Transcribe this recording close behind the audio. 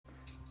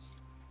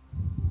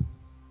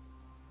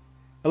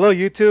Hello,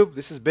 YouTube.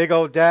 This is Big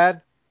Old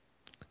Dad.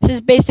 This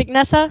is Basic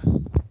Nessa.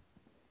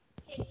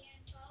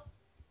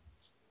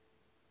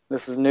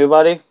 This is new,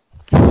 buddy.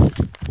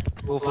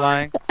 Cool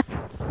flying.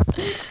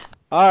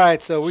 All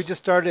right, so we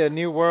just started a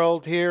new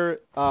world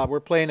here. We're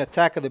playing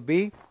Attack of the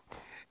Bee,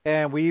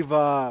 and we've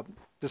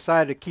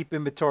decided to keep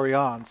inventory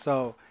on.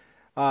 So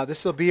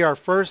this will be our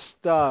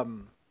first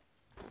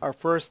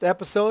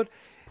episode,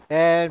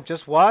 and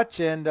just watch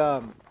and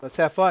let's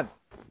have fun.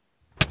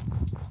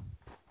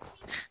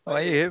 Why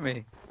you hit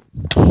me?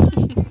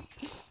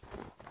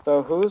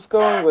 So who's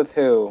going with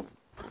who?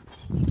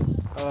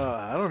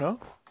 I don't know.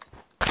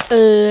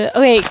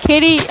 Okay,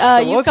 Katie, So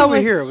you what's come over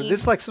with here? me. Was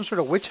this like some sort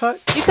of witch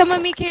hut? You come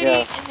with me, Katie,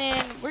 Yeah. and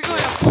then we're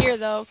going up here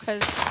though,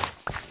 cause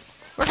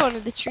we're going to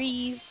the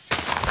trees.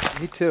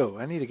 Me too.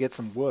 I need to get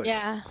some wood.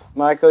 Yeah.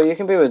 Michael, you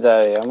can be with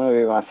Daddy. I'm gonna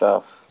be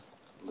myself.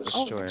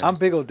 Destroyer. I'm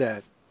Big Old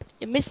Dad.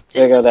 You missed it.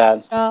 Big O Dad.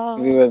 You Oh.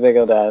 can be with Big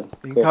O Dad.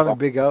 You can Cool call me stuff.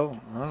 Big O.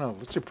 I don't know.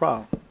 What's your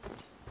problem?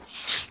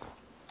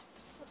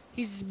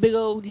 He's big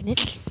old in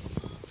it.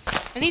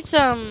 I need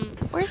some.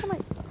 Where's my?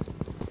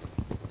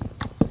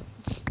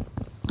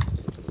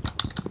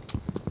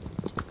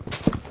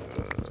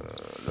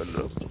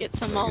 Get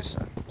some more.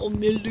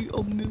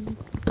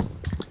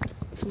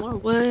 Some more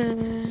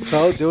wood.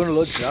 So doing a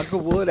little jungle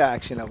wood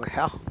action over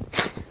here.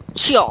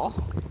 Sure.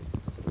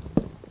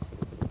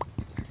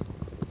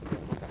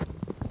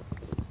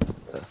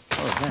 What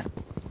was that?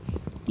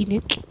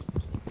 Nick.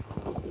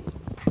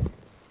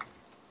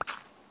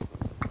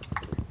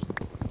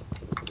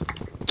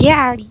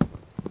 Gary.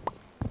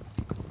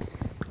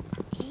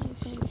 Okay.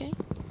 Okay.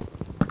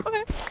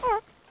 Alright.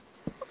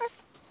 Okay.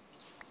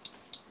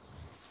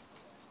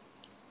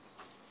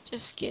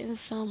 Just getting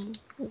some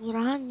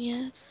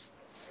piranhas.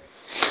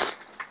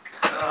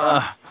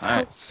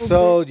 Alright.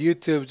 So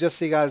YouTube, just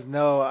so you guys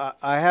know,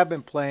 I have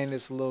been playing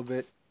this a little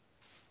bit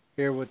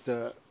here with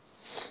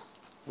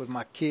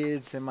my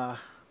kids and my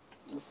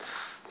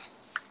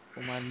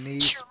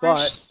niece,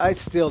 but I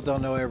still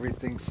don't know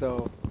everything.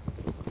 So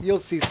you'll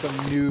see some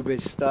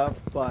noobish stuff,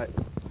 but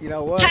you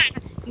know what?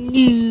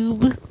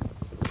 Noob.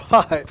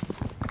 But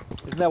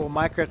isn't that what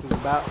Minecraft is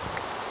about?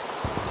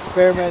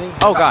 Experimenting.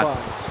 Oh, God. Fun.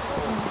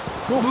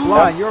 Cool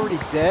flying. You're already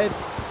dead.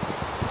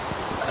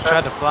 I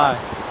tried to fly.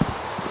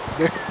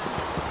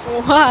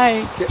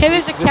 Why? Hey,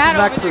 there's a This is cat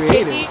not over there,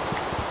 creative. Katie.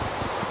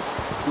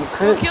 You Go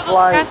couldn't kill those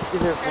fly cats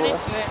either. and turn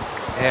into it.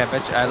 Yeah, I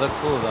bet you I look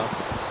cool though.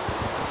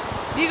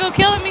 If you go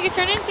kill him, you can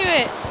turn into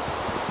it.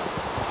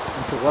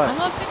 Into what? I'm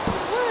up in the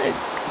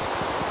woods.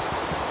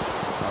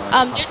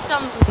 Alright. There's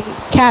some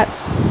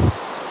cats.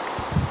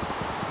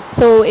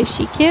 So if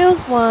she kills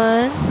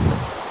one,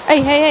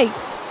 hey.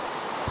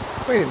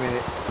 Wait a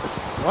minute.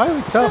 Why are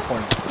we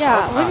teleporting?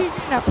 Yeah, Oh, what are you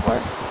doing that for?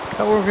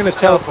 Thought we were gonna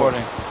teleport.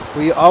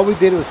 Teleporting. All we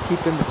did was keep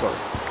inventory.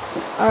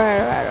 All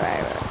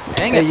right.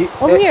 Dang Hey,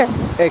 it. Over here.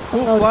 Hey,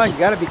 cool Oh, flying. You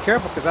gotta be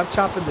careful because I'm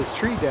chopping this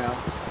tree down.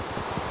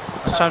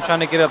 That's why I'm trying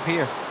to get up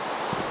here.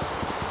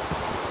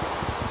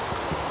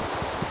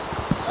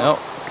 Nope.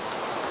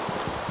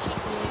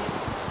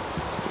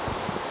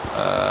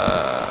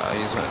 I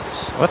use one of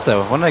these. What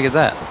the? When did I get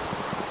that?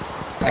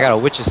 I got a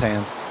witch's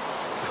hand.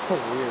 Oh,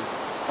 weird.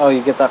 Oh,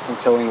 you get that from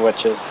killing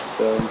witches.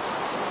 So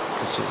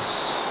Which is...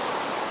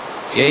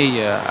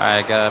 Yeah.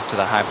 I got up to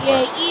the high part.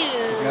 Yeah,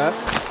 you. Got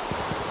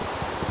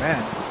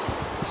Man.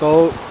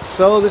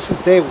 So this is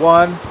day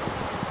one,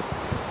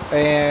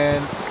 and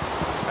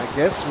I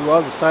guess we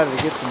all decided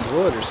to get some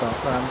wood or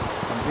something.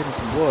 I'm getting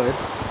some wood.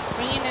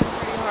 Bringing it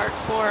pretty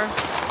hardcore.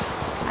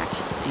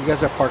 Actually, You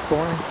guys are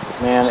parkouring?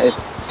 man,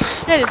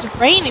 it's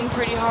raining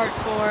pretty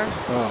hardcore.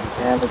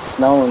 Oh. it's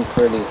snowing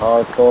pretty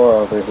hardcore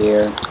over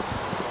here.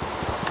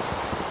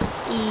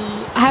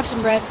 I have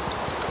some bread.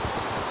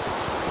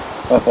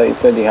 I thought you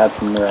said you had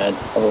some red.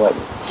 I was like,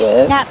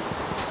 what? Yep.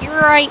 You're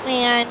right,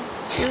 man.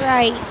 You're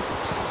right.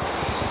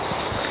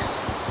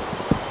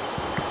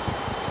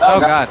 Oh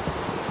god.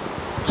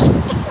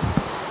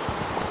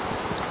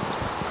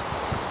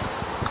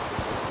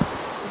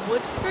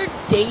 Wood for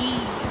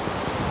days.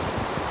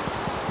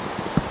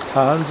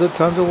 Tons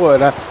of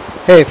wood.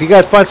 Hey, if you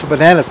guys find some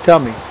bananas, tell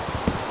me.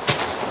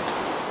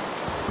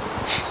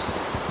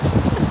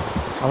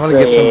 I'm gonna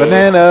get some Great.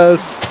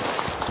 bananas.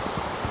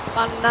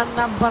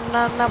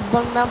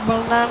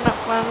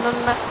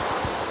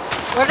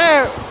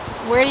 Banana.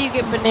 Where do you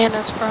get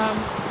bananas from?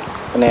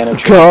 Banana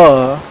tree.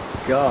 Duh.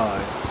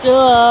 God.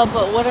 Duh,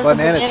 but what does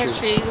Banana a banana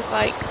tree. tree look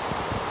like?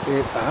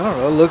 I don't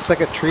know. It looks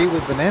like a tree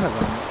with bananas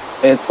on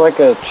it. It's like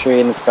a tree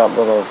and it's got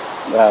little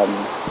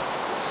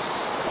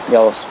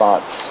yellow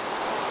spots.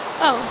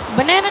 Oh,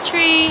 banana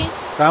tree.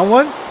 Found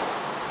one?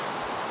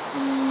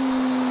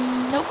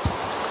 Nope.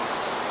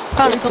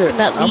 Found a Right there.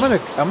 coconut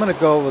leaf. I'm gonna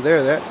go over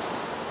there.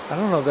 I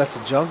don't know if that's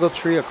a jungle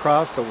tree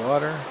across the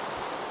water.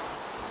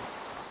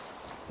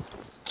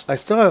 I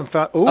still haven't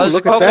found. Ooh, Oh, there's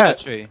look a at coconut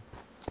that. tree.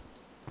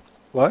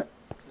 What?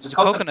 There's a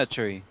coconut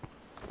tree.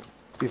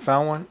 You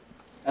found one?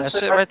 That's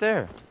it right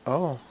there.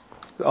 Oh.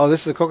 Oh,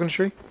 this is a coconut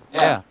tree?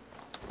 Yeah.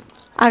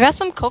 I got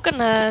some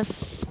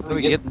coconuts. How do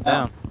we get them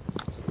down?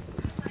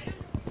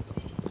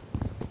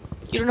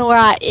 You don't know where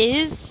I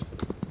is?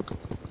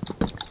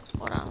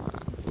 Hold on, hold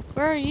on.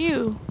 Where are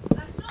you?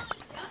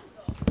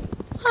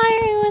 Why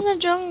are you in the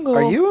jungle?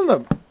 Are you on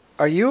the?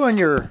 Are you on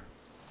your?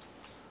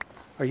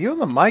 Are you on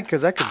the mic?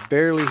 Cause I could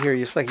barely hear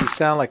you. It's like you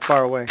sound like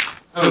far away.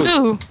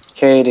 Ooh.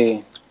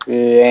 Katie.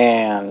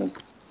 And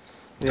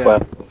Yeah.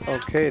 12. Oh,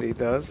 Katie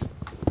does.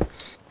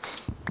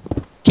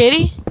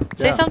 Katie?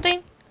 Say Yeah.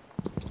 something?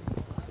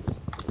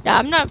 Yeah,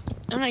 I'm not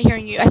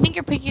hearing you. I think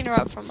you're picking her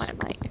up from my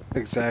mic.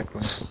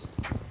 Exactly.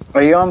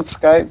 Are you on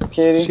Skype,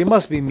 Katie? She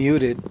must be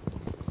muted,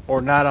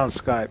 or not on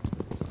Skype.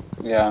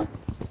 Yeah.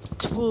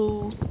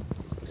 Ooh.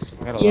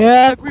 I got a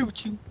Yeah, I agree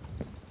with you.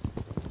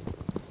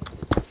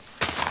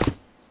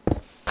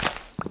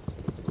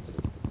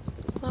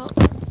 Well,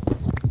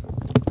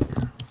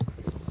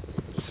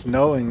 It's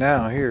snowing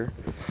now here.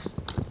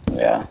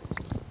 Yeah.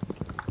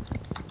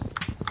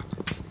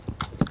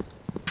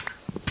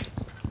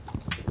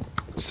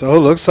 So it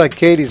looks like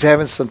Katie's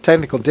having some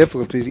technical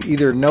difficulties.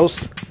 Either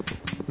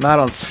not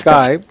on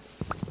Skype,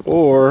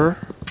 or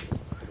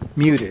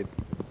muted.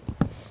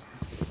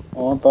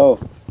 Or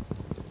both.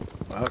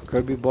 Well, it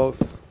could be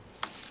both.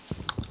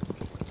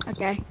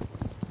 okay.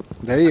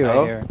 There you lot.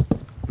 go. Here.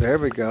 There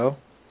we go.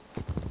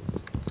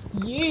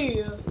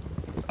 Yeah.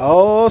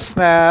 Oh,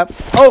 snap.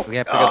 Oh! We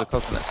have to pick up the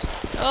coconuts.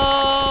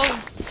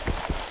 Oh.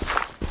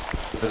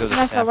 Look at the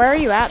Vanessa, sap. where are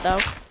you at though?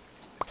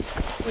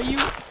 Were you?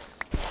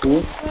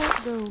 Who?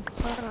 No.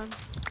 Hold on.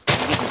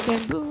 Let me get this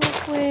bamboo real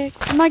quick.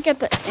 I'm like at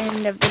the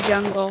end of the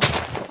jungle.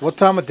 What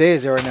time of day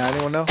is it right now?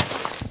 Anyone know?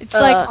 It's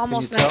like Can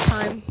almost you tell?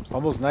 nighttime.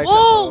 Almost night.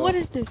 Whoa! What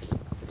is this?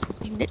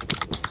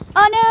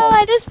 Oh no,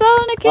 I just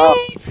fell in a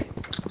Oh. cave.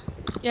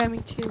 Yeah, me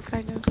too,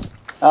 kind of.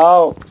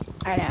 Oh.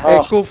 I know. Hey,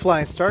 Oh. Cool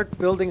Flying, start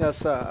building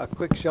us a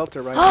quick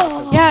shelter right now.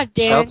 'Cause- Yeah,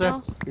 Shelter?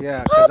 Daniel.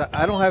 Yeah, because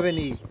I don't have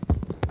any.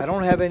 I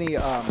don't have any.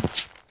 How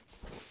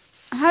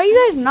are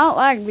you guys not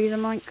lagged? Because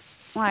I'm like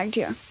lagged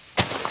here.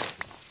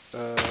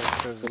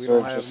 Because we Because don't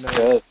we're have just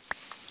no.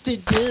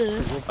 good.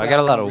 I got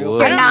a lot of real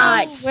wood. I don't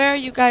Not. know where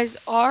you guys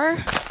are.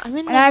 I'm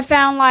in. And I those-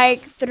 found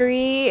like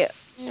 3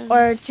 yeah.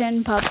 or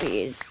 10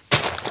 puppies.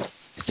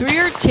 3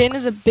 or 10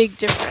 is a big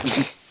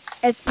difference.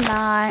 It's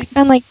not.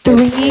 And like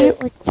 3 is.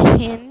 or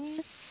 10.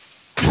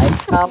 I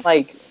found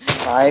like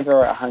 5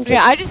 or 100.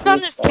 Yeah, I just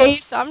found this people.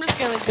 cave, so I'm just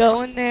gonna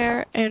go in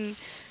there and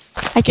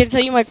I can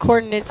tell you my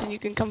coordinates and you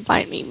can come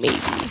find me, maybe.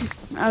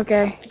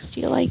 Okay. I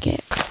feel like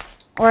it.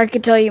 Or I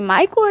could tell you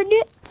my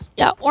coordinates.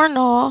 Yeah, or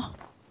no.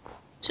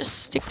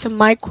 Just stick to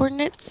my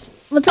coordinates.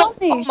 Well, tell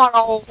me. Oh my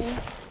god.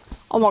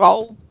 Oh my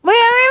god. Wait,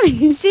 I don't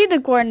even see the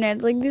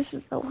coordinates. Like, this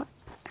is so hard.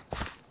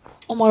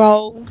 Oh my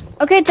god.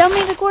 Okay, tell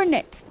me the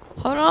coordinates.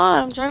 Hold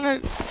on, I'm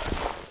trying to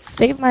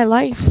save my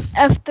life.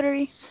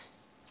 F3.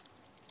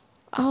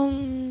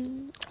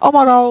 Oh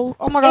my god.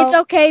 Oh my god. It's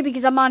okay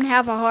because I'm on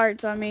half a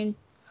heart, so I mean,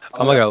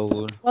 Oh my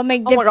god. we'll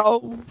make Oh my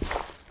different. god.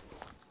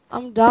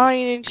 I'm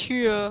dying in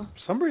here. For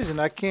some reason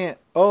I can't.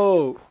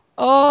 Oh,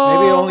 Oh.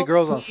 maybe it only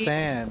grows on sweet.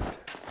 sand.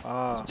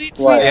 Ah, Sweet,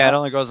 What? sweet. Yeah, it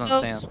only grows on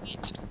So sand.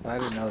 sweet. I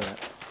didn't know that.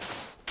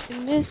 You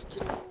missed.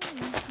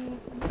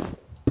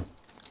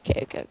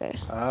 Okay, okay, okay.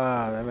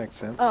 Ah, that makes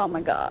sense. Oh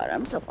my god,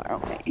 I'm so far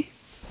away.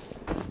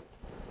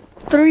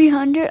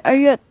 300? Are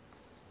you at...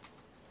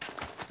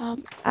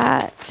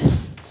 At.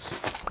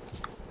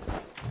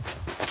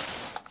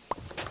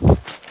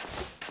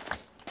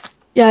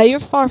 Yeah, you're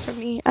far from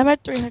me. I'm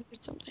at 300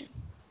 something.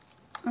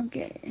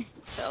 Okay.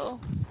 So,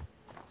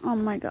 Oh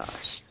my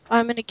gosh.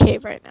 I'm in a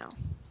cave right now.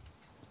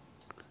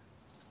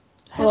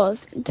 Well,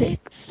 it's gonna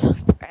take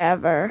Sticks.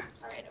 forever.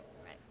 Alright,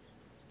 alright.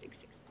 Sticks,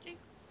 sticks, sticks.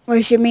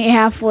 We should meet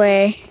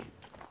halfway.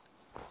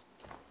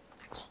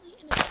 Actually,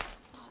 in a spot.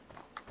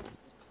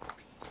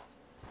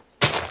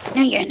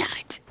 No, you're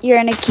not. You're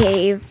in a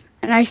cave,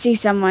 and I see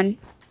someone.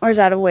 Or is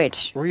that a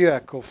witch? Where you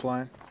at, Cool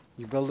Flying?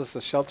 You build us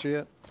a shelter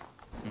yet?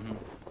 Mhm.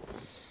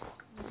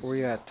 Where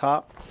you at,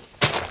 top?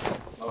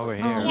 Over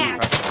here. Oh, Yeah.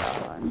 across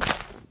the road.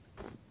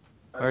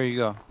 Where you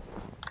go?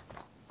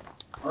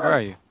 Where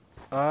are you?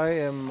 I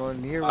am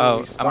near where Oh,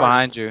 we I'm started.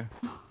 behind you.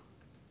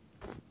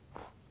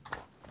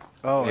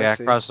 Oh, Yeah, I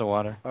see. across the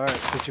water. All right.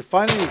 Did you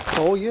find any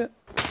coal yet?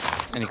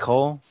 Any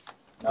coal?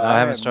 No, I I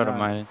haven't have started not.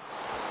 mining.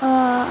 Yeah,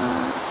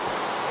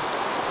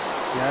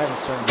 I haven't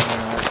started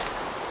mine either.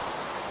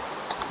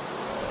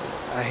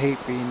 I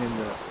hate being in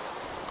the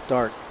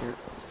dark here.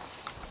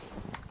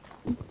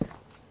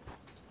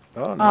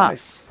 Oh,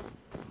 nice.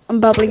 I'm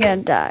probably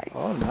gonna die.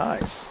 Oh,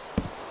 nice.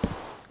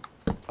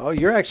 Oh,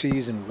 you're actually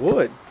using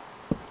wood.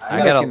 I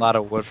Yeah, got a can- lot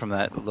of wood from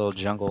that little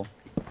jungle.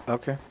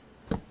 Okay.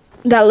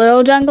 That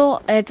little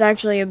jungle, it's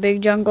actually a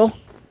big jungle.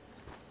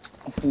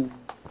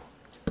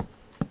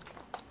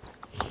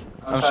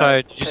 I'm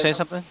sorry, did you say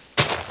something?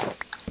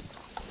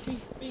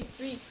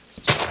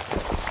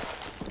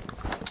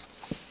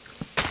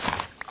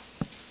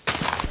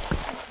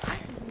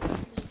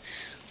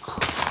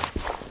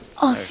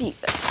 I'll see.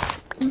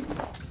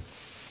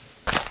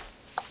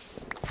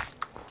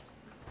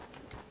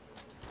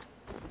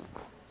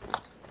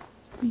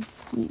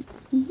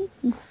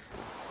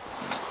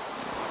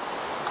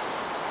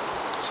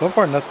 So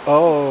far, nothing.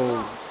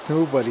 Oh,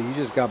 Nobody. You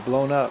just got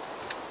blown up.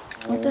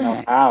 I What don't the know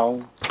heck?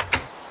 how.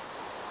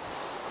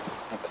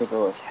 My creeper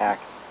was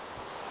hacked.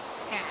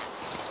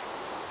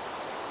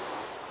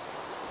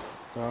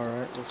 All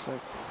right. Looks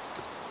like.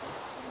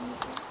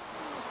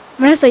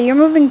 Vanessa, you're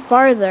moving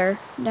farther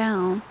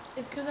down.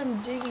 It's because I'm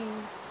digging.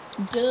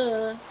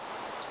 Duh.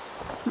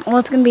 Well,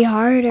 it's gonna be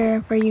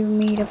harder for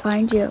me to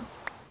find you.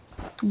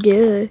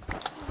 Duh.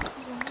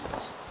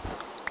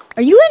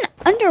 Are you in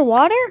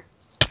underwater?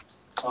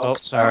 Oh,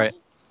 sorry.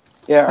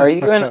 Yeah, are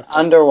you in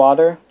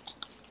underwater?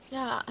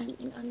 Yeah, I'm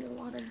in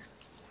underwater.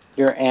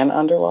 You're in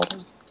underwater?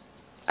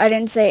 I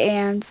didn't say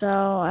and, so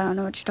I don't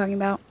know what you're talking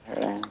about.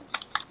 Alright.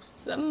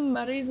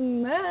 Somebody's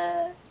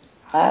mad.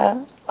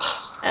 Huh?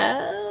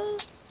 Oh.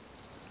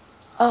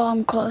 Oh,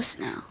 I'm close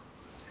now.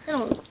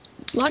 Don't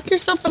lock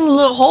yourself in a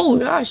little hole.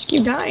 Gosh,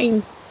 keep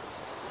dying.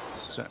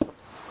 So,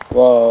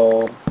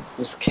 Whoa.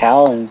 This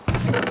cow and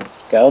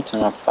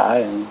skeleton are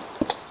fighting.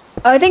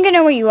 Oh, I think I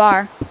know where you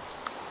are.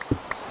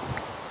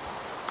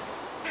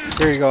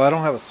 Here you go. I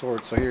don't have a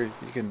sword, so here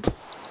you can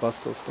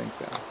bust those things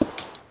down.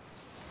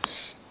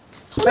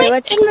 Wait, My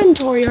what's-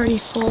 inventory already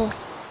full.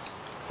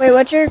 Wait,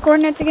 what's your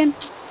coordinates again?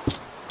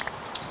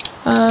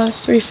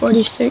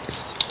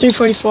 346.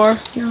 344.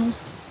 No.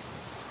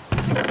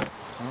 Get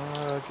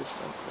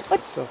What?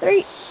 myself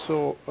Three?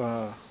 so.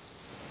 I'm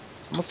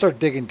gonna start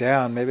digging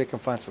down. Maybe I can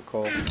find some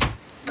coal.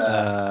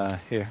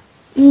 here.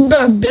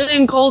 But a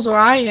billion coals where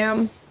I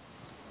am.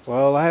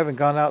 Well, I haven't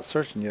gone out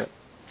searching yet.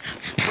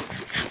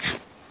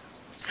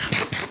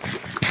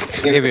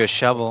 I gave you a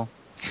shovel.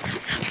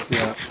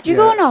 Yeah. Did you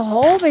go in a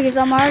hole? Because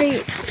I'm already...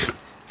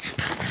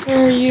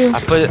 Where are you? I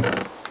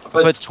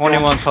put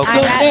 21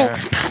 coconuts I'm there.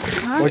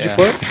 Huh? What'd Yeah.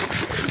 you put?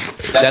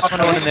 That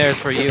 21 in there is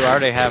for you. I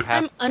already have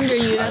half I'm under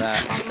you. of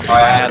That's that. the Oh,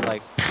 I problem. had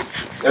like,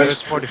 it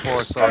was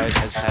 44, so I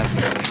just had.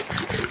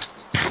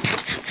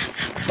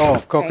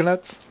 Oh,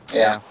 coconuts?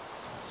 Yeah.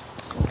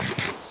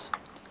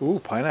 Ooh,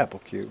 pineapple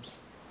cubes.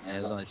 Yeah,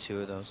 there's only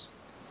 2 of those.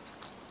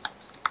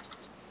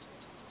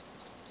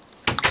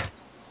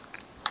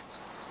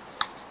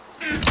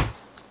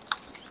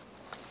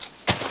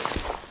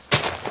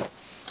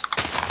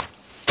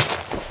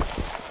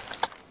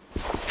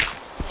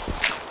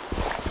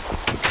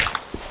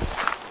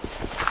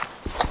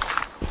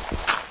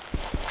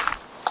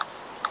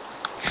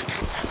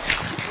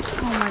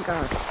 Oh my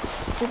god.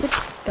 Stupid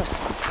stuff.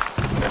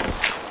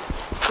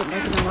 Keep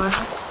making a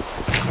noise.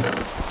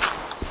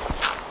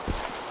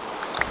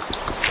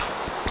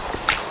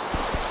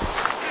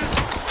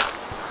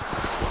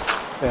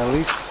 Yeah,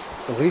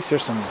 at least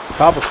there's some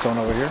cobblestone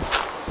over here.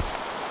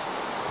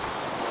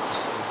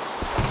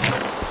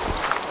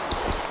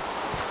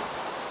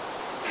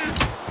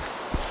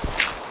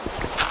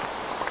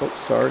 Oh,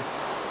 sorry.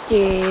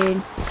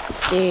 Dude.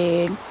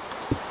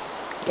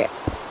 Okay.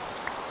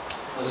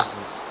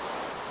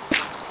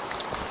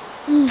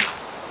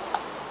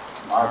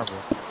 Marble.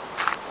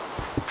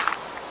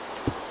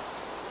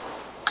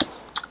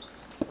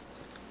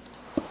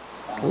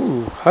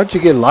 Ooh, how'd you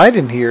get light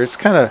in here? It's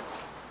kind of...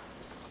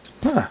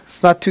 Huh,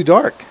 it's not too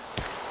dark.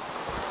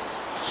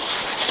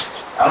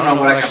 I don't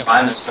know what I can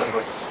find this stuff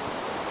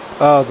with.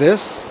 Oh,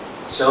 this?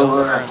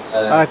 Silver.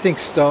 I think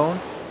stone.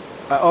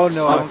 Oh,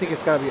 no, I think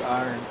it's got to be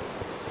iron.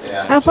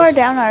 Yeah. How far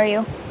down are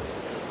you?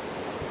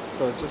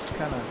 So it just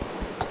kind of...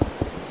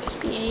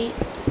 58.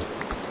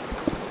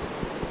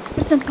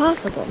 It's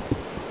impossible.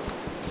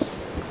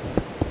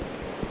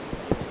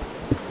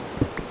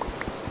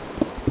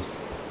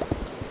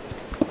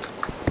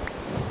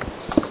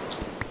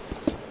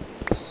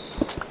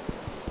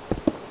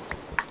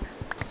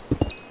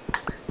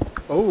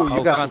 Oh,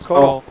 you got some found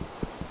coal.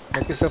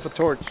 Make yourself a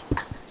torch.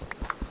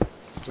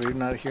 So you're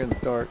not here in the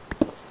dark.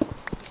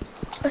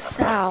 A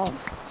sow.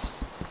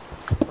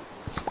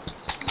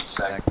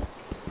 Sec.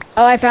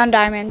 Oh, I found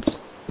diamonds.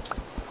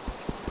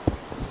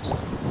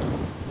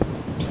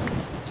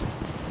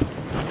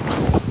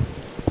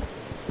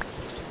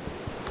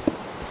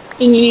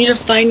 And you need to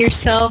find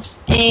yourself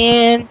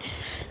and...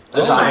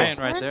 There's Oh, iron.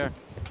 iron right there.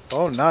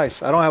 Oh,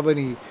 nice. I don't have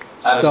any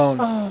That is- stones.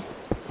 Oh.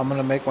 I'm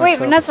going to make Wait, myself...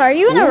 Vanessa, are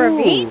you in a Ooh,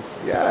 ravine?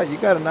 Yeah, you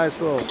got a nice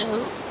little...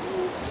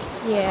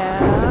 Yeah.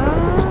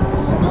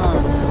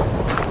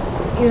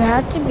 You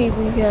had to be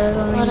because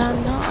But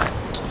I'm not.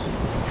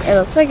 it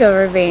looks like a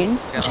ravine.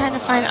 I'm trying to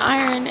find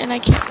iron and I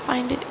can't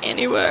find it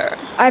anywhere.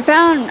 I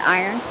found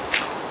iron.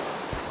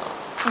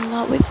 I'm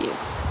not with you.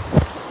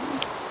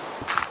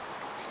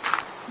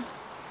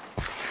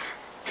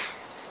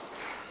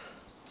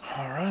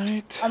 All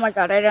right. Oh my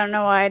god, I don't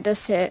know why I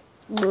just hit.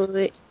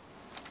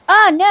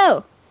 Oh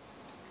no!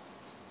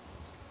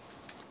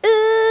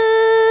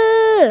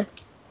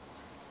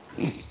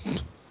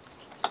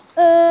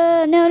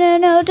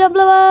 No, don't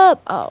blow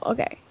up! Oh,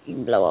 okay. You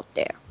can blow up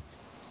there.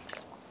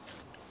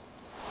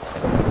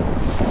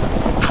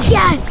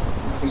 Yes!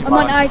 I'm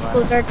on ice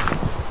blizzard.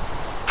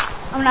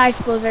 I'm an ice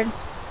blizzard.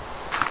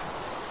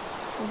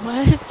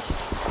 What?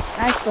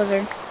 Ice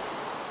blizzard.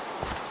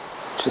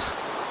 Just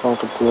called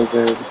a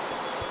blizzard.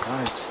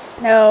 Nice.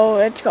 No,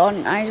 it's called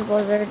an ice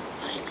blizzard.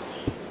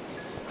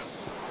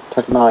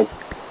 Talking about like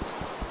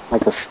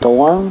Like a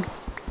storm?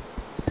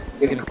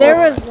 There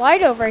was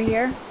light over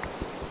here.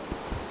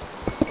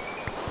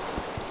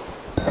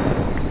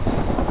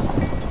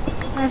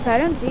 Yes, I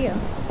don't see you.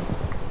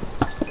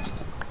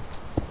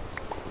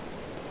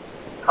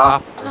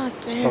 Copper. Not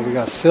So there. we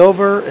got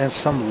silver and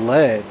some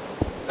lead.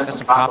 That's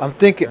some copper. I'm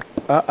thinking.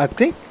 I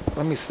think.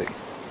 Let me see.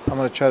 I'm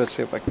gonna try to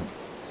see if I can.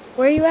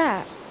 Where are you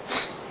at?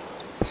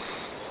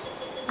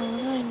 What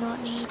do I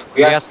not need?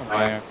 We got some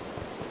iron.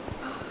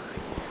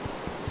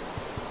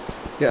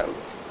 Yeah.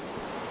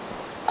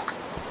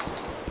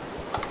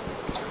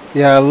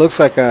 Yeah, it looks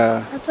like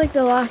a. That's like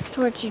the last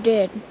torch you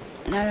did.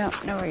 And I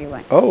don't know where you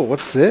went. Oh,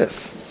 what's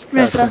this? It's got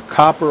Marissa. some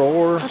copper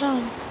ore. Hold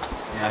on.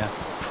 Yeah.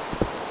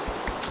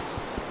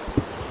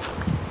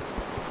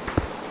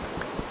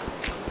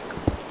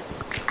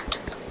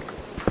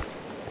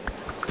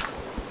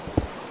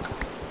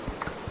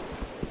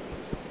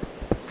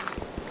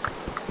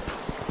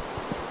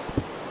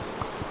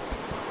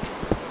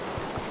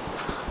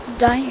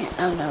 Diamond.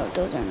 Oh no,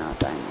 those are not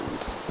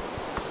diamonds.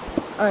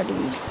 Already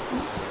used them.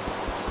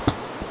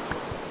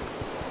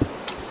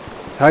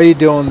 How you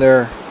doing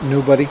there,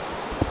 new buddy?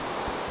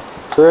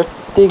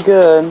 Pretty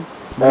good.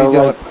 What are you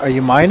doing? Are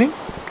you mining?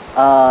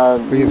 Are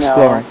you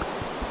exploring?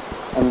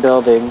 I'm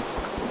building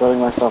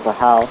myself a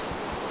house.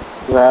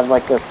 Cause I have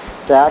like a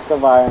stack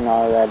of iron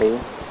already.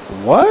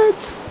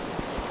 What?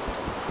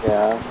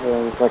 Yeah,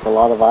 there's like a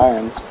lot of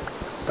iron.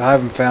 I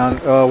haven't found.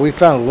 We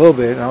found a little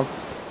bit.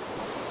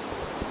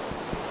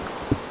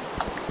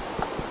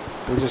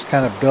 We're just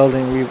kind of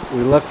building. We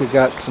luckily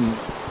got some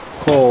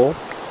coal.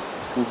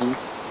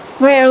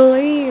 Wait, are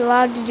we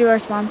allowed to do our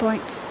spawn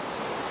points?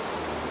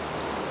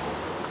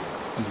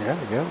 Yeah,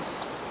 I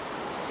guess.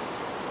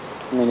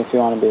 I mean, if you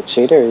want to be a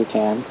cheater, you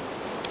can.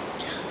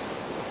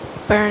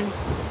 Burn.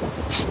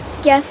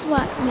 Guess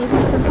what? Maybe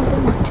some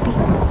people want to be.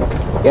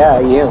 Yeah,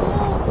 you.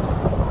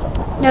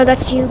 No,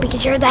 that's you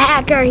because you're the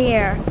hacker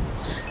here.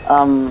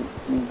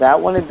 That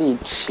wouldn't be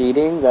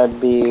cheating. That'd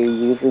be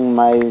using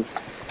my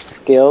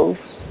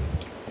skills.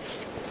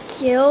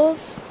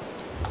 Skills?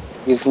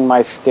 Using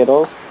my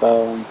skittles,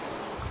 so...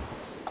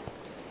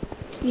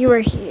 You were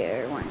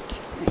here, weren't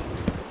you?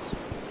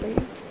 Were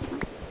you?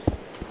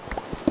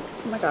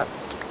 Oh my god.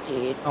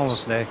 Dude.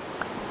 Almost there.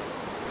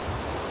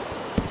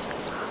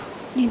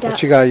 Need that.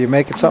 What you got? You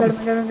making I'm something?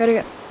 gonna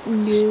go.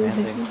 No.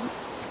 Expanding.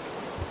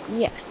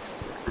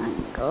 Yes.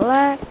 I'm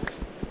glad.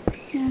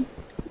 Yeah,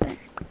 there.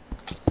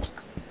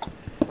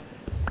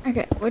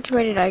 Okay, which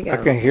way did I go? I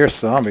can hear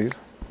zombies.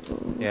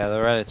 Yeah,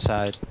 the right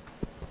side.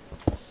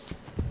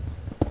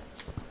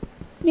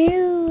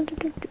 No.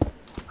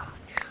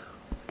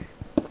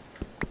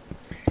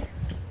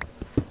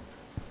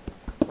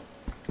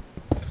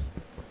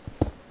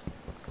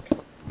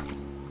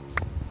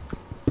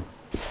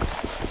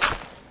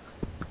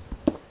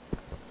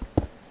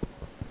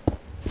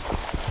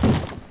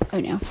 Oh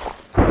no.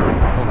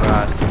 Oh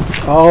god.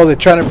 Oh, they're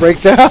trying to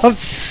break down.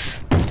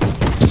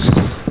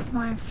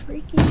 My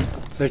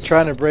freaking. They're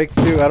trying to break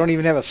through. I don't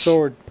even have a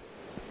sword.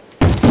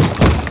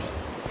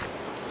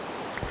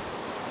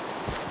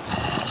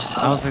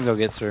 I don't think they'll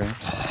get through.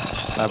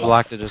 I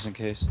blocked it just in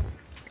case.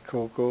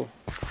 Cool, cool.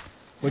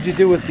 What'd you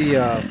do with the?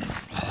 Oh,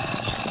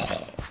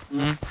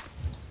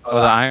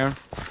 the iron?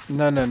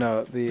 No.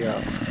 The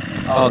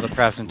Oh, the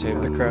crafting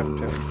table. the crafting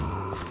table.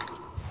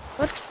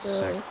 What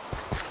the?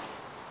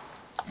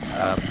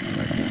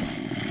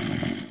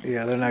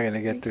 Yeah, they're not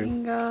gonna get through.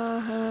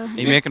 Freaking, Are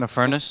you making a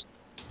furnace?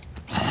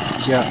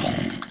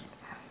 Yeah.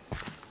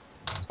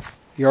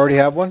 You already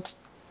have one?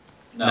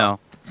 No.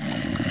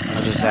 I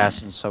was just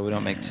asking so we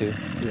don't make two.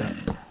 Yeah.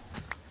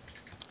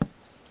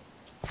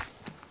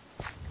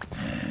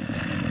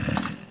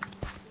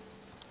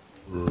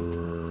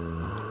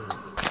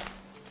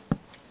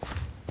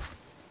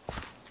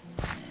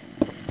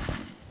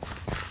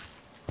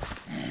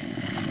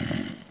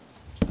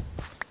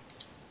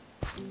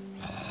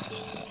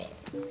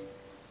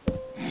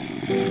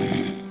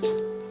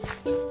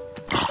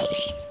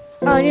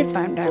 Oh, I did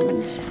find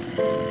diamonds.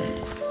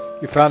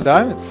 You found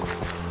diamonds?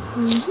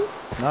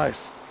 Mm-hmm.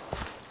 Nice.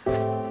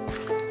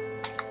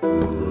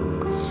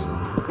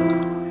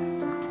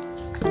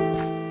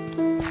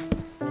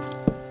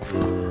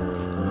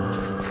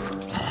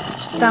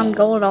 Found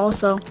gold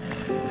also.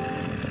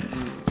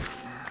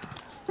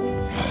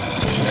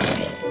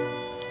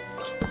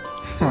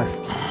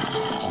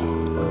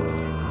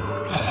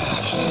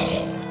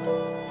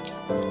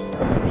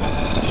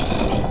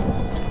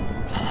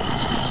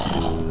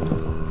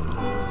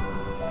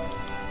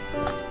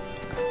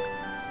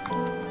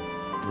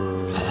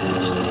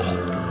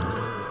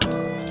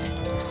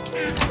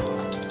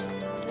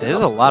 There's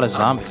a lot of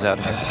zombies out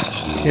here.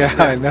 Yeah,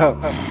 I know.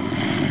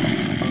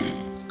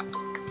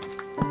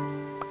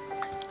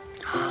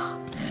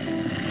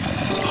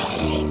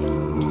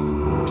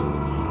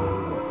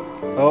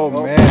 Oh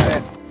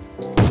man.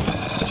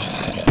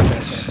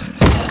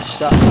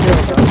 Shot and kill,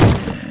 bro.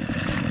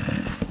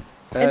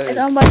 That It's is-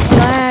 so much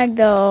lag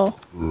though.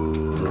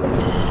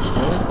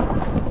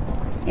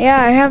 Yeah,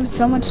 I have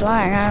so much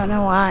lag. I don't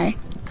know why.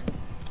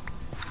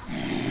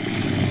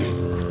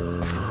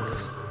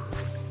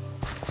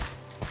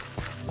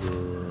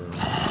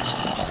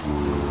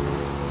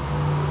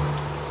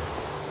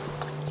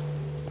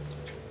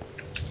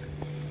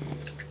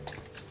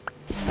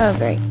 Oh,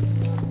 great.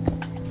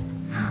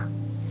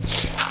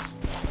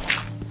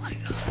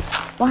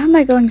 Why am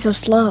I going so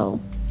slow?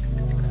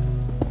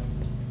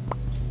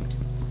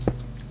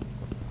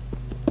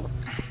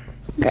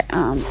 Okay,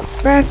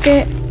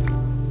 bracket.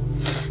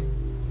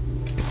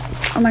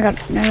 Oh my god,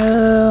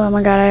 no. Oh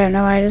my god, I don't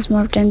know what I just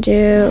morphed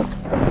into.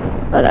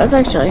 Oh, that was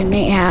actually a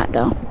neat hat,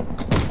 though.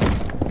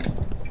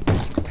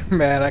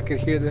 Man, I could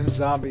hear them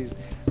zombies.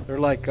 They're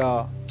like,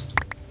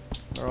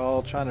 they're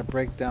all trying to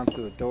break down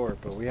through the door,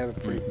 but we have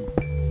it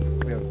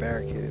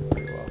barricaded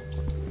pretty well.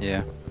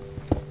 Yeah.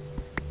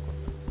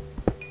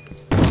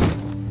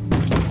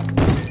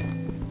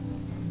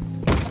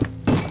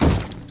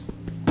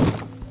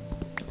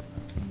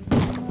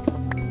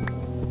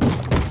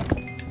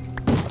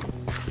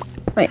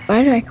 Wait,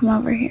 why did I come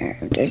over here?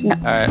 There's no...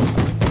 Alright.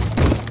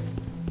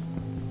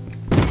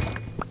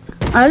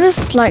 I was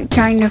just, like,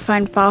 trying to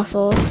find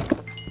fossils.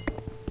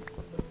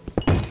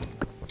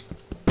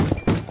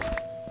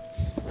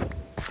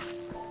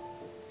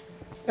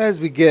 As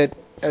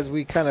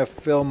we kind of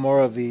film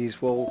more of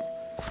these, we'll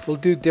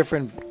do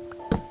different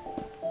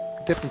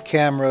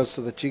cameras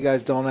so that you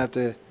guys don't have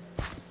to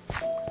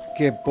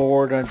get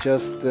bored on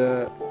just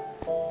the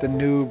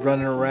noob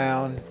running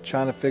around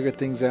trying to figure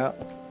things out.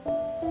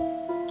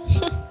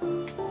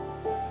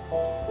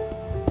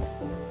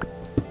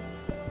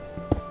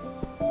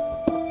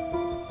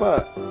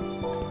 But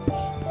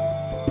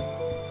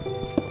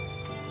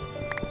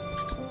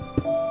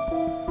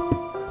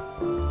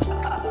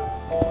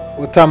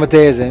what time of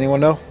day is it? Anyone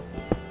know?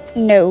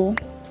 No.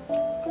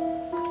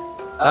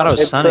 I thought it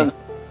was sunny.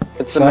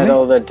 It's the Sunny?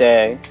 middle of the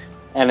day,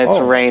 and it's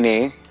Oh.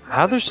 rainy,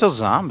 How are there still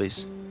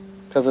zombies?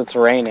 because it's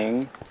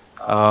raining.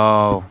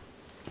 Oh.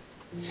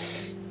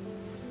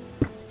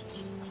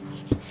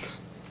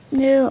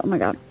 No. Oh my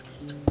god.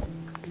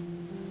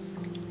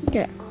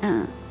 Okay,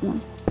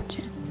 1,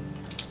 2.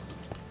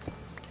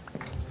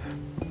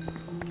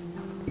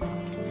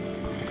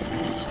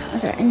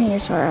 Okay, I need to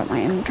sort out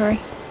my inventory.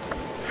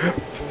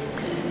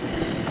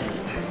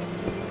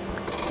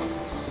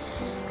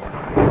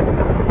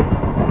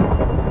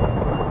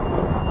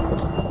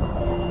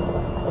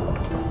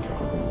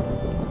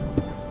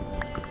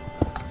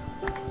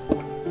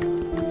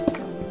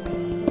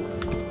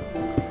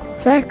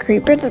 Is that a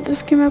creeper that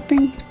just came up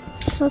and...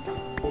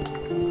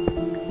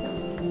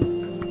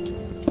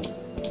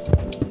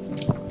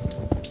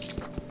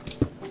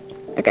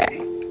 Okay.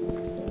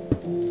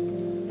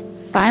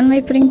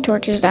 Finally putting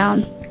torches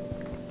down.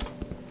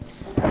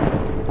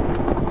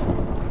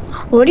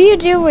 What do you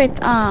do with,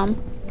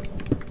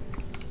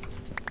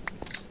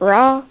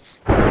 raw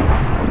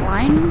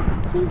slime?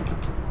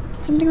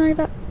 Something like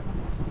that?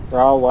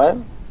 Raw what?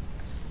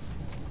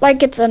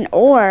 Like it's an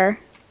ore.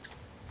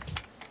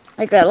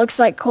 Like that looks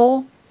like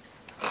coal.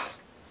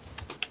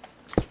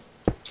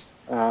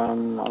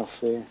 I'll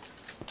see.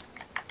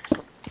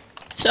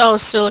 Oh,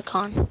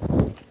 silicon.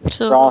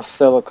 Raw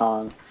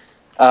silicon.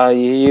 You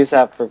use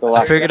that for I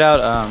galactic. figured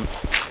out,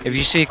 if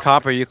you see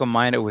copper, you can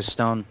mine it with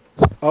stone.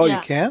 Oh, Yeah.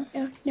 you can?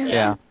 No, no,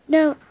 Yeah.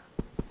 no.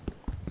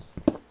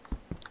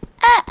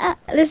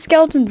 The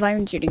skeleton's not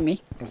even shooting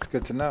me. That's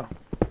good to know.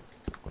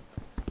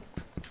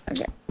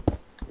 Okay.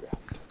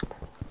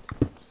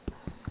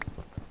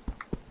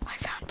 I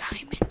found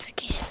diamonds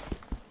again.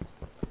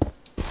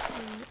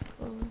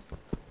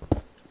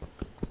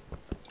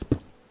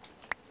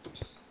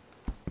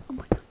 Oh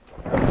my god.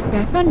 Okay,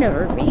 I found a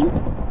ravine.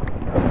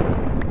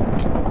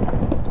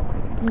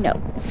 No.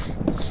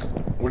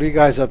 What are you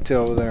guys up to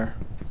over there?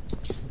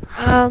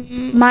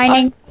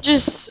 Mining. I'm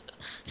just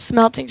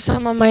smelting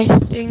some of my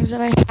things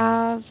that I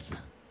have.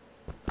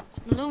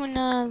 Some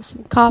aluminum,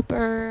 some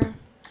copper.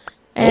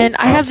 And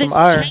I found have some this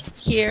iron.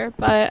 chest here,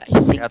 but I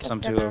think Got I'm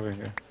some too gonna- over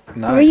here.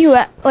 Nice. Where are you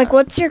at? Like,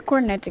 what's your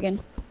coordinates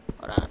again?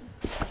 Hold on.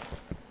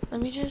 Let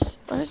me just...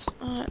 I'm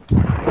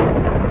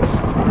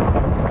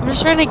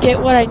just trying to get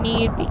what I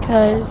need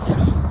because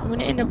I'm going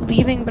to end up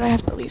leaving, but I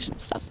have to leave some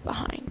stuff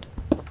behind.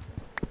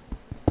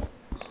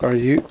 Are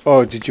you?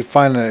 Oh, did you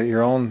find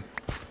your own?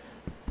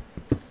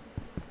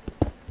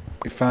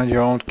 You found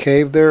your own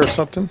cave there or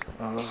something?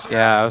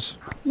 Yeah, I was...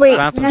 Wait,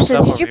 found some Vanessa,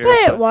 stuff did over you here, so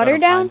I put was water trying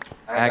to down?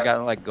 find- I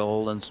got like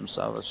gold and some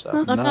other stuff.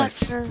 I'm not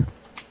Nice. sure.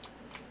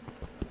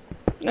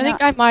 You're I think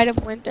not- I might have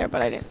went there,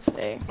 but I didn't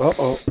stay.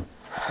 Uh-oh.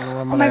 I'm Oh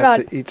gonna my have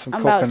God. to eat some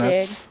I'm about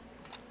coconuts.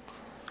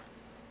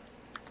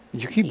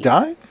 You keep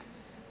dying?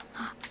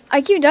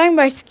 I keep dying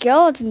by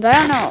skeletons. I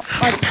don't know.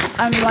 Like,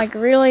 I'm like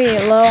really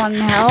low on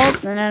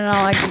health, and then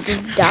I'll like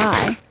just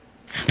die.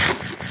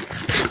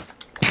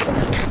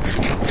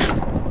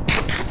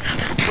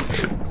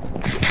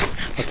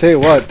 I'll tell you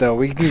what, though,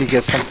 we need to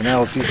get something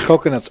else. These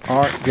coconuts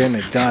aren't getting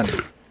it done.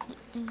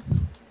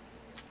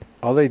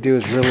 All they do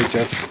is really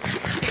just...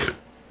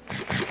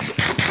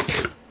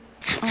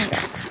 Oh my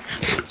god.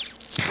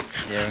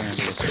 Yeah, we're gonna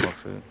get some more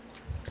food.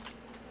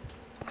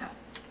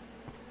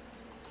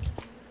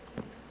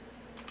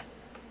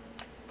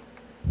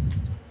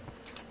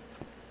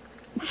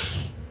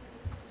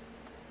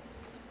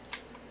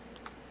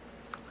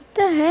 What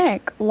the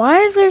heck? Why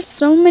is there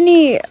so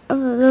many of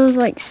those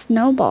like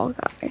snowball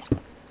guys?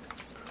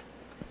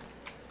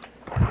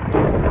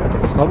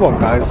 snowball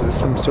guys? Is this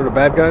some sort of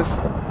bad guys?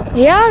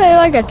 Yeah, they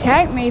like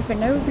attack me for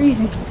no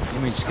reason. You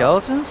mean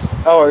skeletons?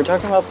 Oh, are we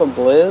talking about the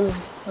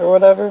Blizz or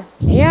whatever?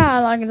 Yeah,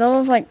 like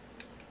those like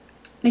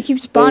they keep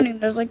spawning.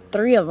 There's like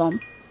 3 of them.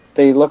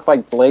 They look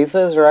like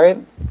blazes, right?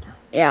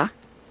 Yeah,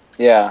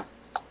 Yeah.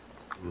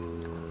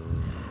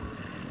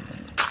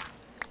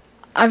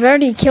 I've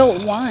already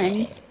killed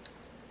one.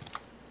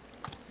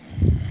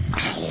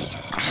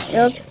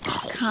 They look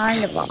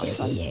kind of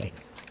awesome.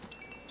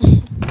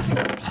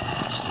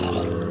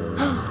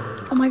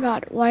 Oh my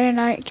god, why didn't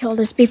I kill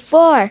this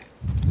before?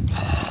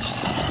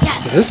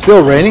 Is it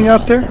still raining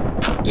out there?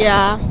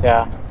 Yeah.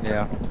 Yeah.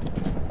 Yeah.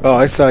 Oh,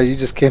 I saw you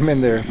just came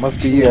in there.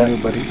 Must be you, Yeah. new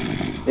buddy.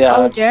 Yeah.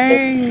 Oh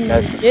dang,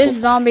 That's- this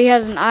zombie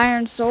has an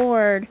iron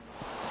sword.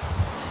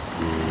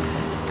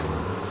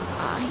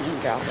 Ah, he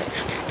didn't drop it.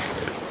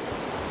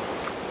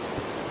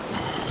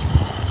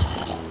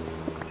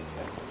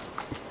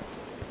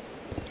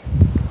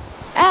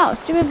 Ow,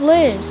 stupid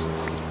Blizz.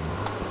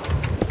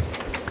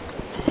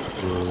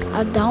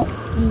 I don't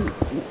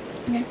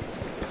okay.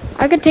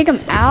 I could take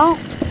him out,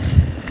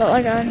 but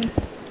like I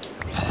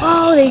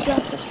oh, they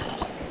dropped it.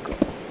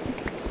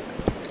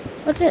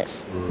 What's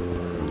this?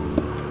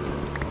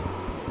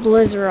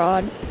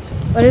 Blizzrod.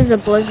 What does a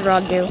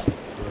Blizzrod do?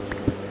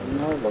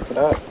 No, look it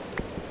up.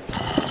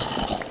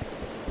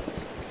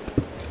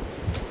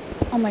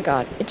 Oh my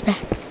god, it's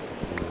back.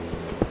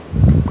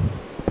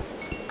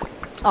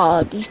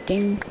 Oh, these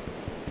things.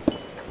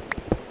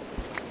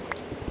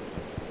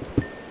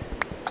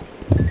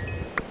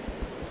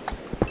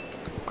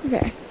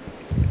 Okay.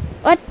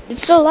 What?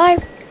 It's still alive?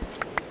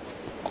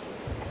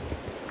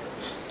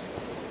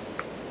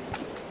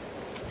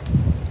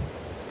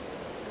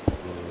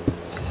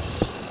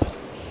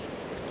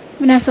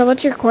 Vanessa,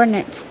 what's your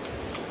coordinates?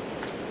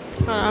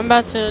 I'm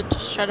about to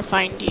just try to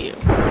find you.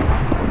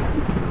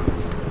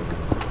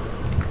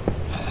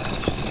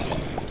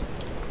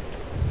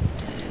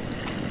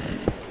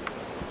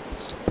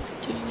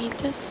 Do you need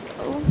this?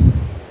 Oh.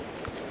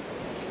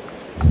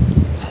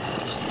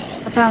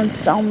 I found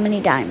so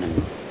many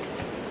diamonds.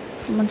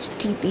 So much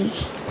TP.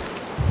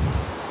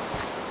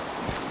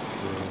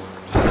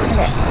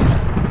 Okay.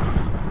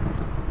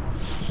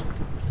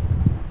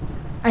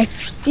 I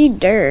see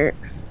dirt.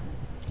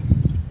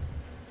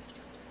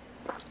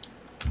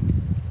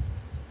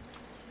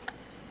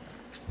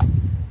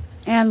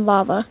 And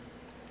lava.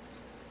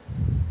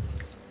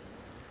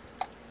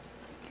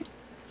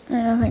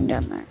 There's nothing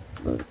down there.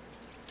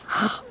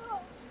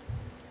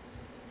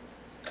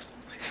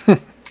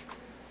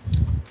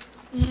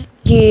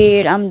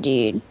 Dude, I'm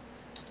dead.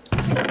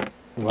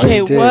 Why Okay,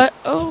 you did? what?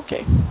 Oh,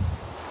 okay.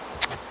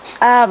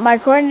 My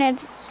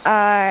coordinates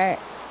are.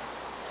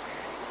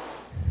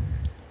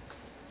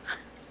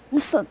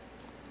 So,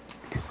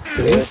 Is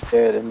this,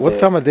 Dude, what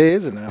time of day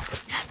is it now?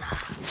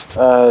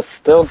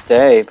 Still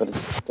day, but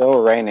it's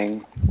still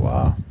raining.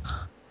 Wow.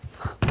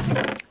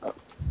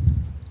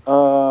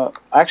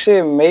 Actually,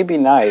 it may be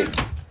night.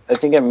 I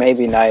think it may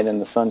be night and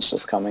the sun's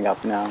just coming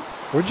up now.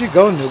 Where'd you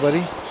go, new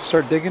buddy?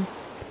 Start digging?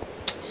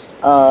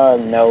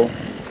 No.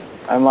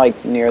 I'm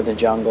like near the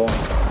jungle.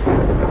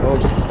 Oh,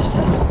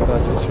 I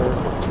just heard.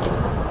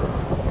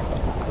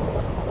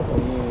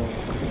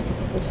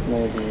 This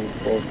may be a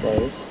cool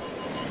place.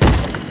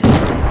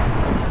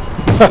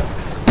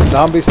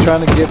 Zombies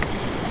trying to get...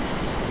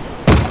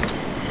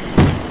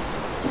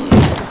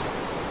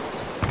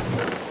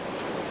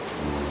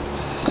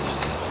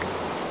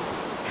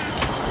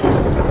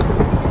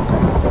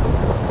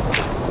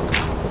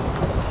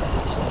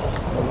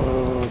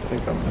 Oh, I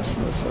think I'm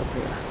messing this up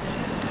here.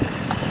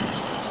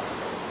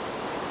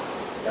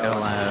 Got a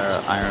line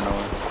of iron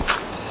ore.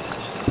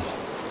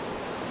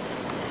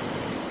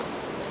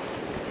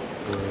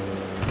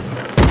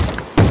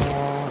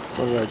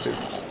 What did I do?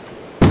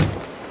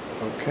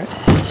 Okay,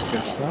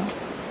 guess not.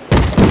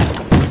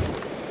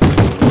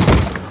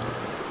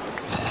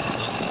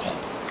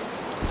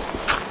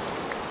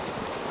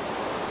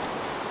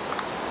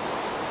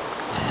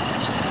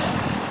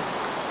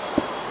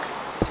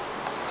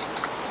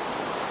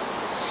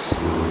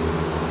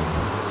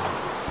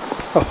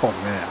 Oh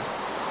man.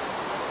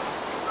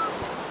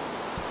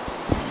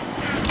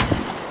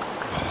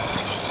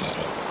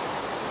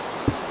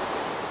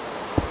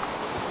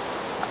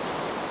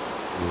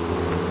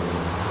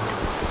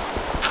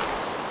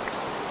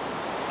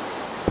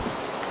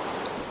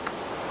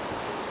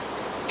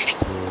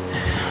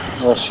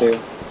 Oh shoot.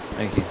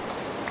 Thank you.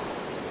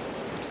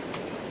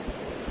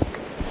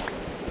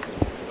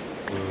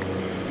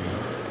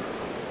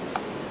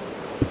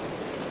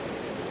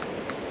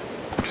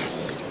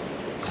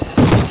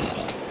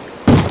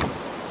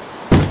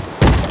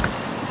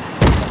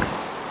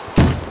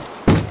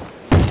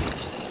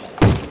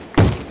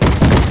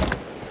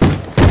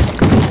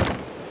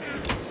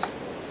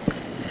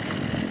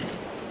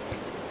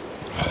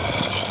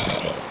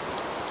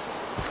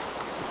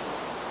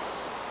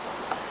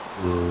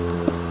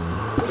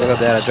 Look at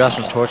that, I dropped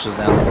some torches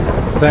down.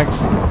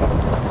 Thanks.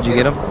 Did you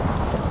get them?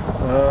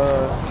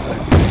 I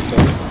think so.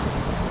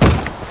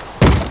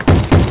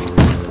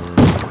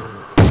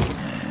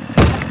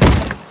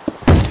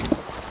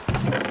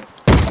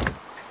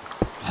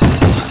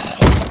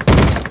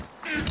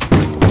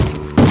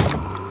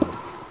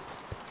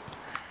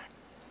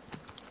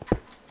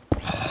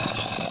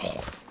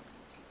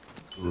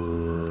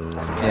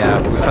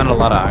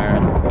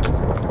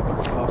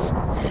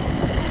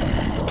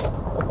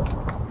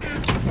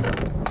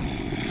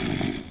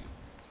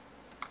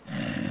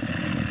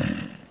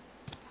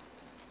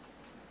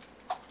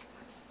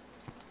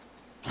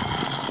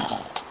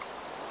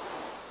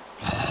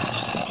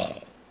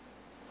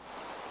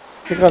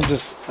 think I'm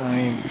just,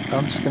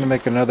 I'm just gonna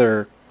make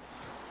another.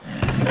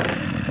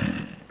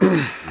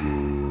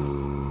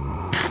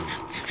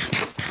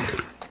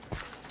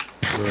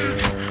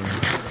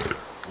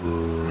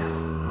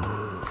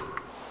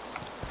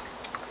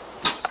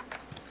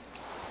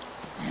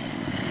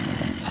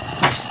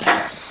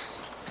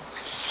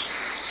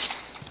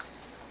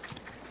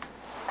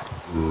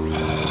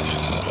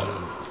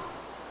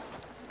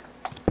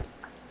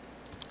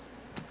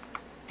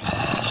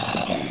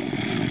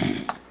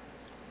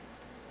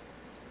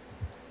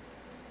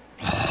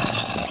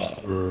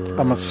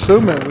 I'm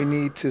assuming we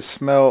need to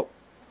smelt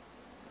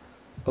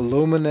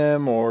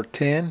aluminum or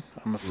tin.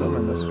 I'm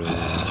assuming this.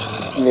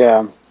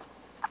 Yeah.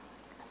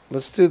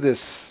 Let's do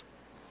this.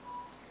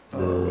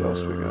 What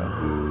else we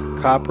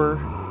got? Copper.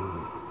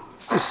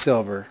 Let's do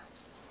silver.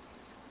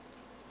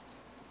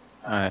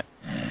 Alright.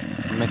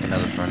 I'll make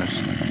another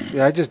furnace.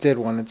 Yeah, I just did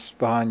one. It's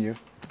behind you.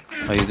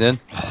 Oh, you did?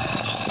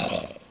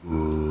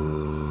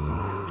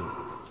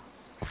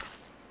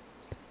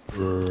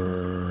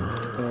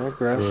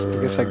 I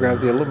guess I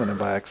grabbed the aluminum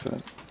by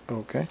accident.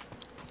 Okay.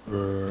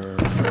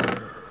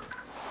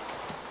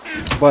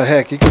 But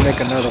heck, you can make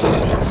another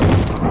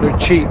one. They're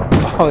cheap.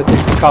 All it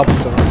takes is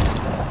cobblestone.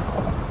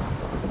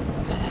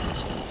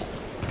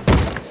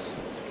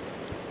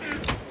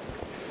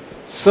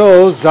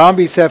 So,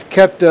 zombies have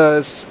kept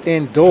us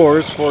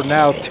indoors for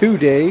now 2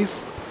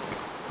 days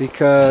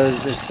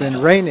because it's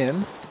been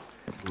raining.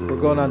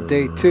 We're going on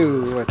day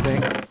 2, I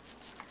think.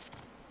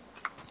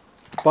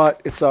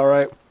 But it's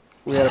alright.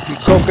 We had a few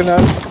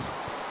coconuts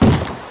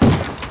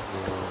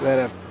that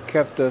have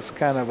kept us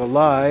kind of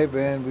alive,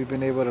 and we've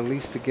been able to at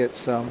least to get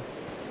some.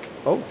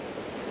 Oh.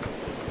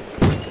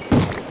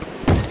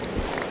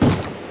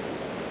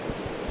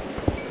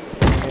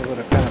 Able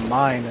to kind of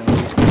mine and at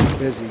least keep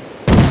busy.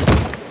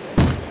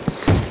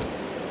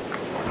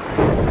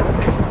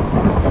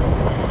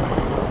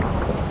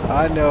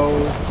 I know,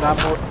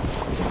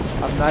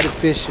 I'm not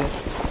efficient,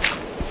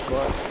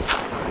 but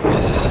if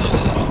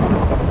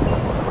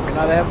you're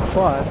not having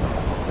fun,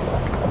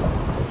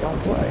 don't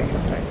play.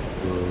 Right?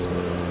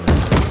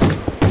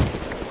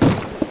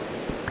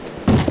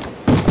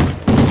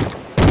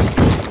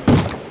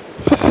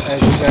 As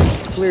you guys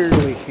can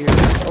clearly hear,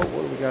 oh,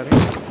 what do we got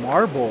here?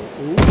 Marble.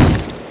 Ooh.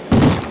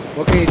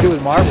 What can you do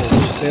with marble?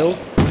 Build?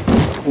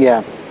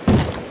 Yeah.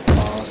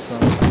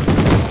 Awesome.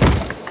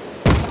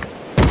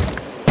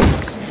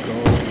 Some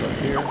gold up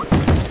here.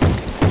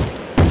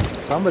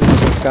 Somebody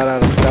just got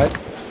out of Skype.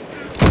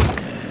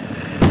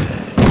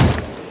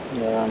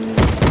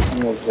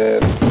 What was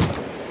it?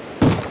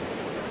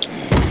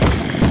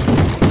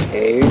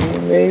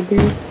 Cave, maybe?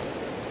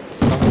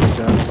 Somebody's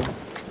out of them.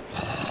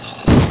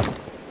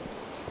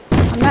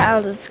 I'm not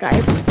out of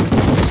Skype.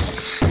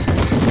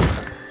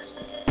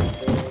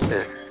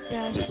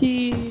 Yeah,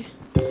 she...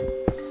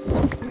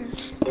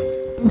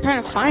 I'm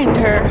trying to find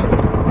her.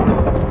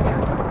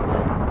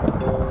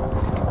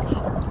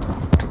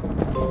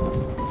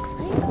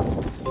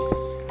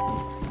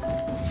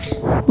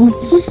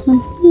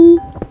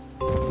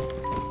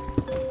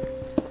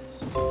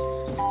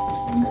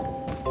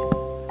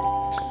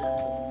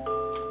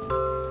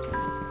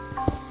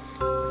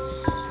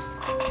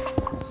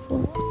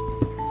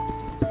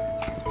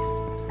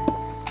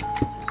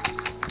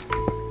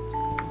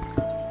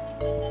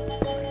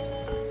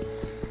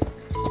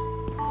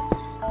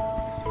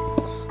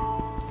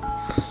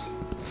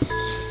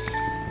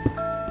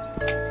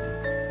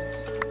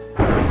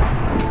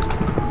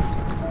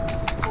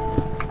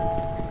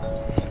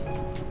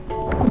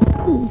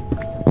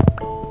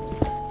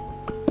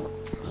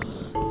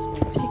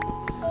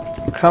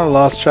 Kind of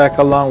lost track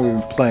how long we've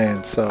been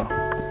playing, so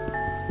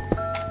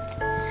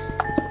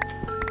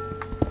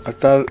I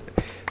thought.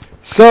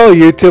 So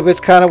YouTube, it's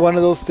kind of one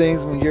of those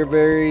things when you're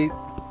very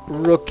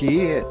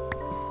rookie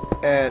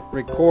at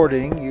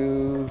recording,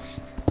 you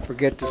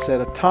forget to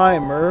set a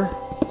timer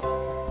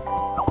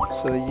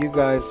so that you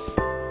guys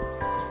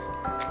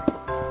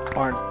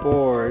aren't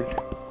bored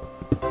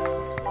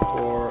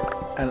for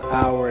an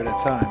hour at a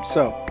time.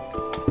 So,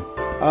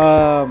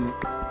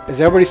 is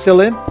everybody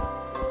still in?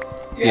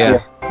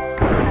 Yeah.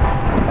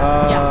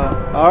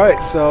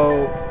 Alright,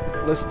 so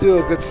let's do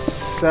a good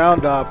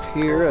sound off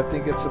here. I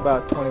think it's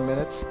about 20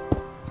 minutes,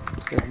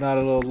 if not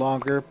a little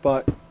longer.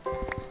 But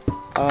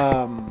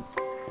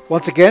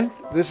once again,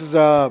 this is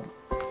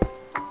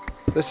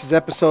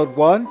episode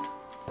 1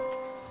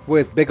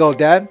 with Big Old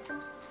Dad.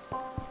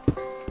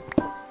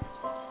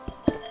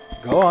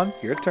 Go on,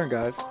 your turn,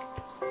 guys.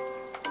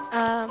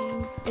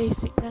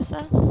 Basic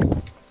Nessa.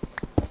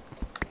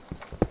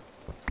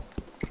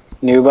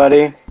 New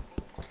buddy?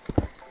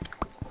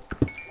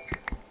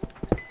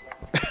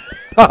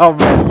 Oh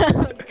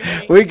man,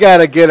 we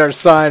gotta get our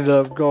sign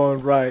up going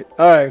right.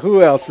 Alright,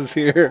 who else is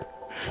here?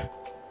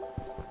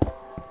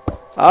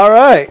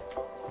 Alright,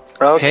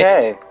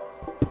 Okay.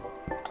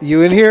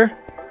 you in here?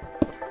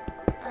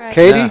 Alright.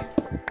 Katie?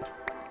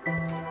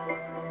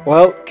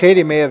 Well,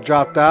 Katie may have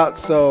dropped out,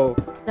 so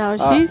No,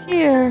 she's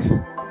here.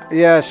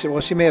 yeah,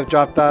 she may have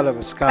dropped out of a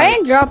I Skype.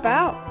 didn't drop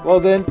out. Well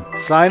then,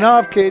 sign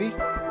off, Katie.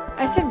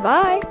 I said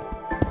bye.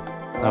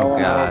 Oh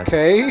god.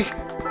 Okay.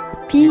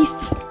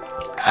 Peace.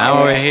 I'm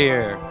over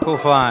here. Cool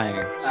flying.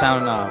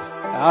 Sounding off.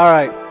 All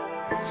right.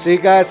 See you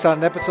guys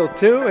on episode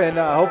 2, and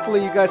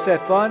hopefully you guys had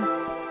fun.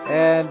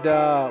 And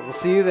we'll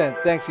see you then.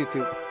 Thanks,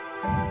 YouTube.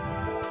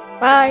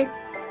 Bye.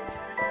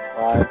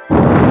 Bye.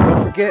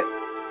 Don't forget,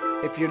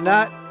 if you're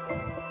not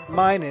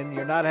mining,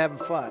 you're not having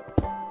fun.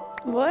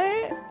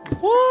 What?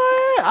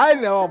 What? I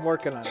know, I'm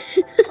working on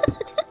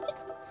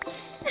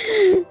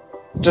it.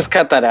 Just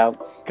cut that out.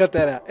 Cut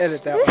that out.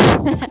 Edit that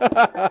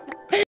one.